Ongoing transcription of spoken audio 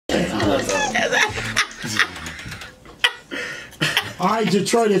All right,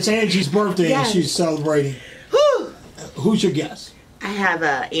 Detroit, it's Angie's birthday Yes. and she's celebrating. Whew. Who's your guest? I have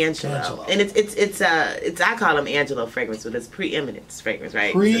Angelo. And it's I call him Angelo fragrance, but it's preeminence fragrance,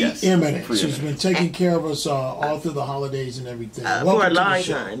 right? Preeminent. Yes. She's been taking care of us all through the holidays and everything. For a long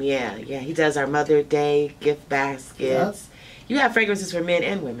time, yeah. He does our Mother's Day gift baskets. Yep. You have fragrances for men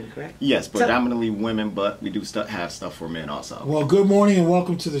and women, correct? Yes, predominantly women, but we do have stuff for men also. Well, good morning and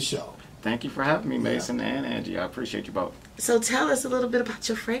welcome to the show. Thank you for having me, Mason and Angie. I appreciate you both. So tell us a little bit about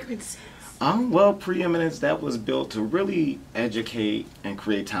your fragrances. Well, Preeminence, that was built to really educate and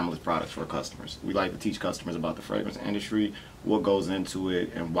create timeless products for customers. We like to teach customers about the fragrance industry, what goes into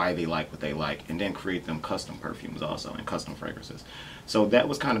it, and why they like what they like, and then create them custom perfumes also and custom fragrances. So that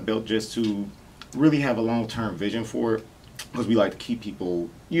was kind of built just to really have a long-term vision for it, because we like to keep people,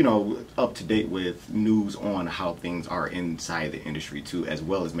 you know, up to date with news on how things are inside the industry too, as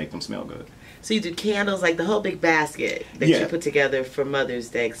well as make them smell good. So you do candles, like the whole big basket that you put together for Mother's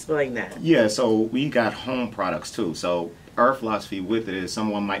Day. Explain that. Yeah, so we got home products too. So our philosophy with it is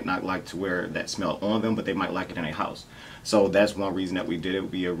someone might not like to wear that smell on them, but they might like it in a house. So that's one reason that we did it.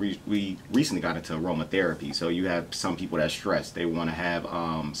 We recently got into aromatherapy. So you have some people that are stressed. They want to have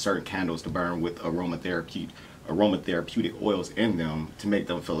certain candles to burn with aromatherapeutic oils in them to make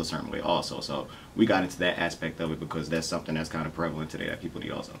them feel a certain way also. So we got into that aspect of it because that's something that's kind of prevalent today that people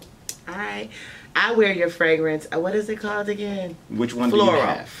need also. All right. I wear your fragrance. What is it called again? Which one do you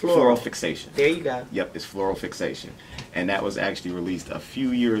have? Floral Fixation. There you go. Yep, it's Floral Fixation. And that was actually released a few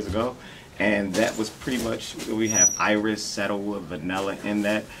years ago. And that was pretty much, we have iris, sandalwood, vanilla in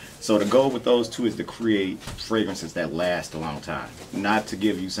that. So the goal with those two is to create fragrances that last a long time. Not to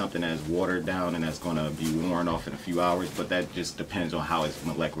give you something that's watered down and that's going to be worn off in a few hours, but that just depends on how it's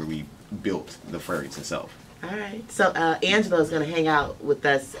molecularly built, the fragrance itself. All right. So Angelo is going to hang out with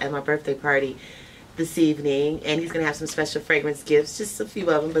us at my birthday party this evening, and he's going to have some special fragrance gifts, just a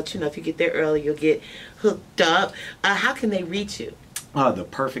few of them, but you know, if you get there early, you'll get hooked up. How can they reach you?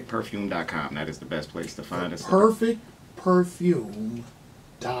 ThePerfectPerfume.com. That is the best place to find us.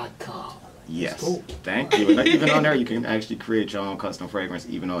 PerfectPerfume.com. Yes. Cool. Thank you. And even on there, you can actually create your own custom fragrance.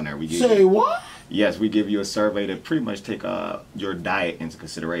 Even on there, we give Say what? Yes, we give you a survey to pretty much take your diet into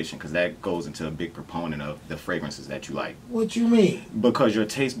consideration, because that goes into a big proponent of the fragrances that you like. What you mean? Because your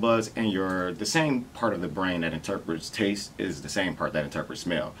taste buds and the same part of the brain that interprets taste is the same part that interprets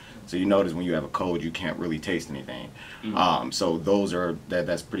smell. So you notice when you have a cold, you can't really taste anything. So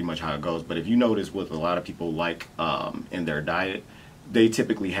that's pretty much how it goes. But if you notice what a lot of people like in their diet, they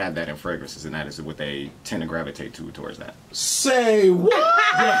typically have that in fragrances, and that is what they tend to gravitate towards that. Say what?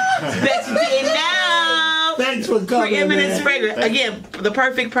 Bet you didn't know. Thanks for coming, Preeminence fragrance. Again, the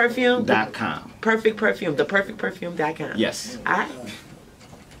Perfect Perfume.com. Perfect Perfume. The PerfectPerfume.com. Yes. All right.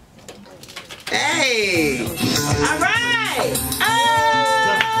 Hey. All right. Oh.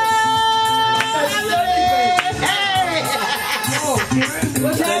 Hey.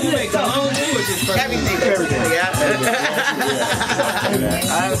 What's happening? Everything. Yeah. I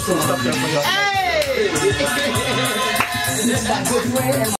have some stuff there for you. Hey.